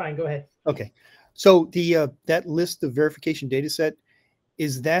 No, it's fine. Go ahead. Okay. So that list of verification data set,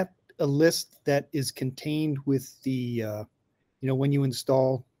 is that a list that is contained with the, when you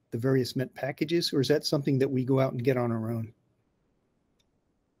install the various Met packages, or is that something that we go out and get on our own?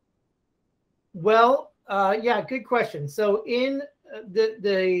 Well, yeah, good question. So in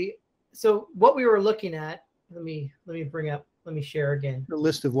so what we were looking at, let me share again. A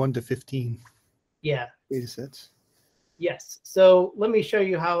list of 1 to 15. Yeah. Data sets. Yes. So let me show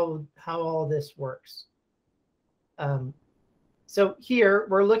you how all this works. So here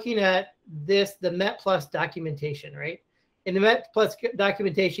we're looking at the METplus documentation, right? And the METplus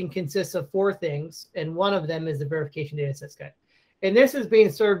documentation consists of 4 things, and one of them is the verification datasets guide. And this is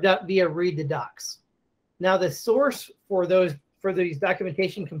being served up via read the docs. Now the source for these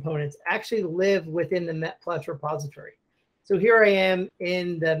documentation components actually live within the METplus repository. So here I am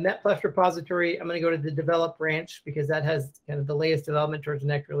in the METplus repository. I'm going to go to the develop branch because that has kind of the latest development towards the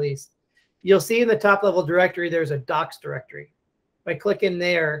next release. You'll see in the top level directory, there's a docs directory. If I click in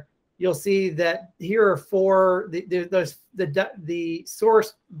there, you'll see that here are 4, the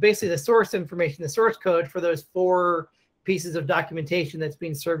source, basically the source information, the source code for those 4 pieces of documentation that's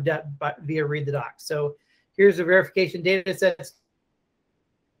being served up via read the docs. So here's the verification data sets.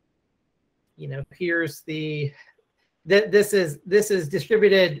 Here's the this is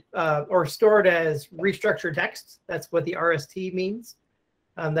distributed or stored as restructured text. That's what the RST means.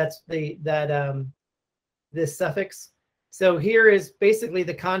 That's this suffix. So here is basically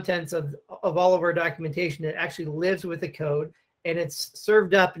the contents of all of our documentation. It actually lives with the code, and it's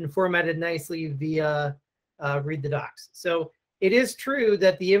served up and formatted nicely via read the docs. So it is true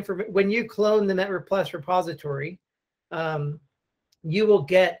that the when you clone the METplus repository, you will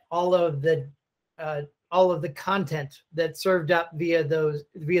get all of the content that's served up via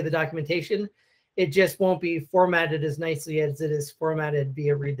the documentation. It just won't be formatted as nicely as it is formatted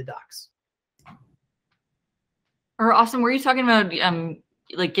via read the docs. Or Austin, were you talking about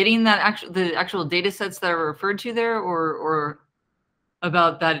like getting that the actual data sets that are referred to there, or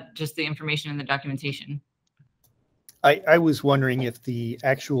about that just the information in the documentation? I was wondering if the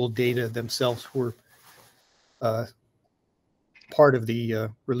actual data themselves were part of the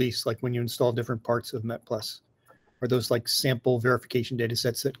release, like when you install different parts of METplus. Are those like sample verification data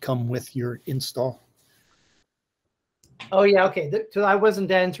sets that come with your install? Oh yeah, okay. So I wasn't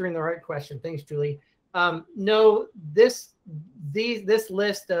answering the right question. Thanks, Julie. No, this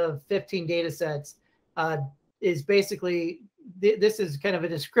list of 15 data sets is basically, this is kind of a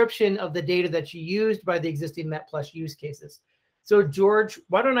description of the data that's used by the existing METplus use cases. So George,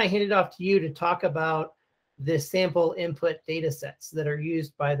 why don't I hand it off to you to talk about the sample input data sets that are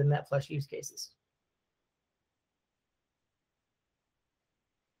used by the METplus use cases.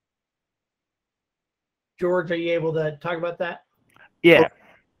 George, are you able to talk about that? Yeah. Well,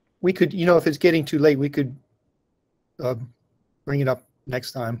 we could, if it's getting too late, we could bring it up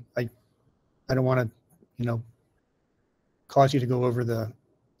next time. I don't want to, cause you to go over the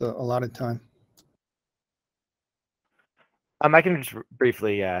allotted time. I can just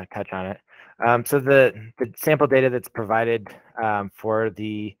briefly touch on it. So the sample data that's provided for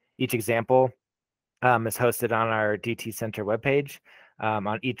each example is hosted on our DT Center webpage.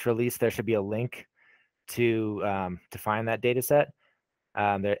 On each release, there should be a link to find that data set.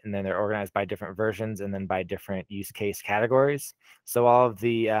 And then they're organized by different versions and then by different use case categories. So all of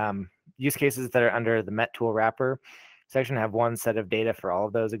the use cases that are under the METtool wrapper section have one set of data for all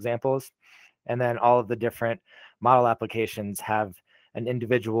of those examples. And then all of the different model applications have an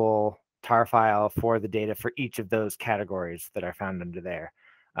individual tar file for the data for each of those categories that are found under there.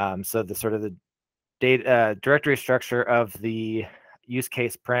 So the sort of the data directory structure of the use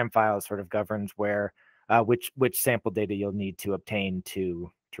case param file sort of governs where which sample data you'll need to obtain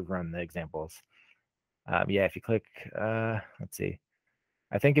to run the examples. Yeah, if you click, let's see.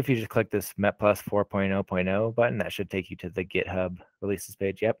 I think if you just click this METplus 4.0.0 button, that should take you to the GitHub releases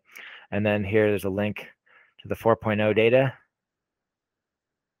page. Yep. And then there's a link to the 4.0 data.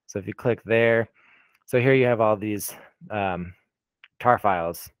 So if you click there, so here you have all these tar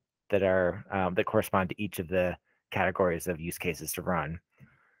files that are that correspond to each of the categories of use cases to run.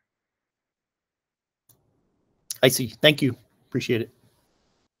 I see. Thank you. Appreciate it.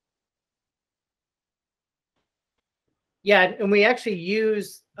 Yeah, and we actually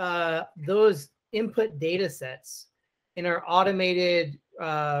use those input data sets in our automated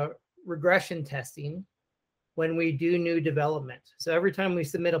regression testing when we do new development. So every time we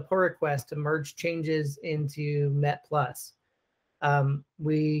submit a pull request to merge changes into METplus,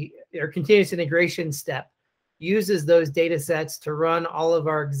 our continuous integration step uses those data sets to run all of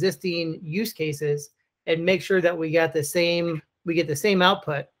our existing use cases and make sure that we get the same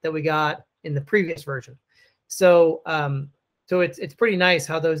output that we got in the previous version. So so it's pretty nice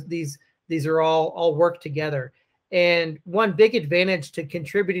how these are all work together. And one big advantage to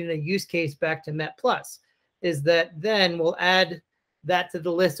contributing a use case back to METplus is that then we'll add that to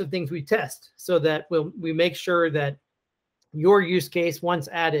the list of things we test, so that we make sure that your use case, once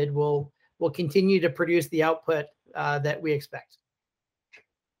added, will continue to produce the output that we expect.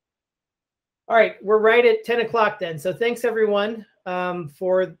 All right, we're right at 10 o'clock then. So thanks everyone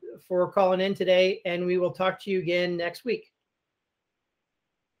for calling in today, and we will talk to you again next week.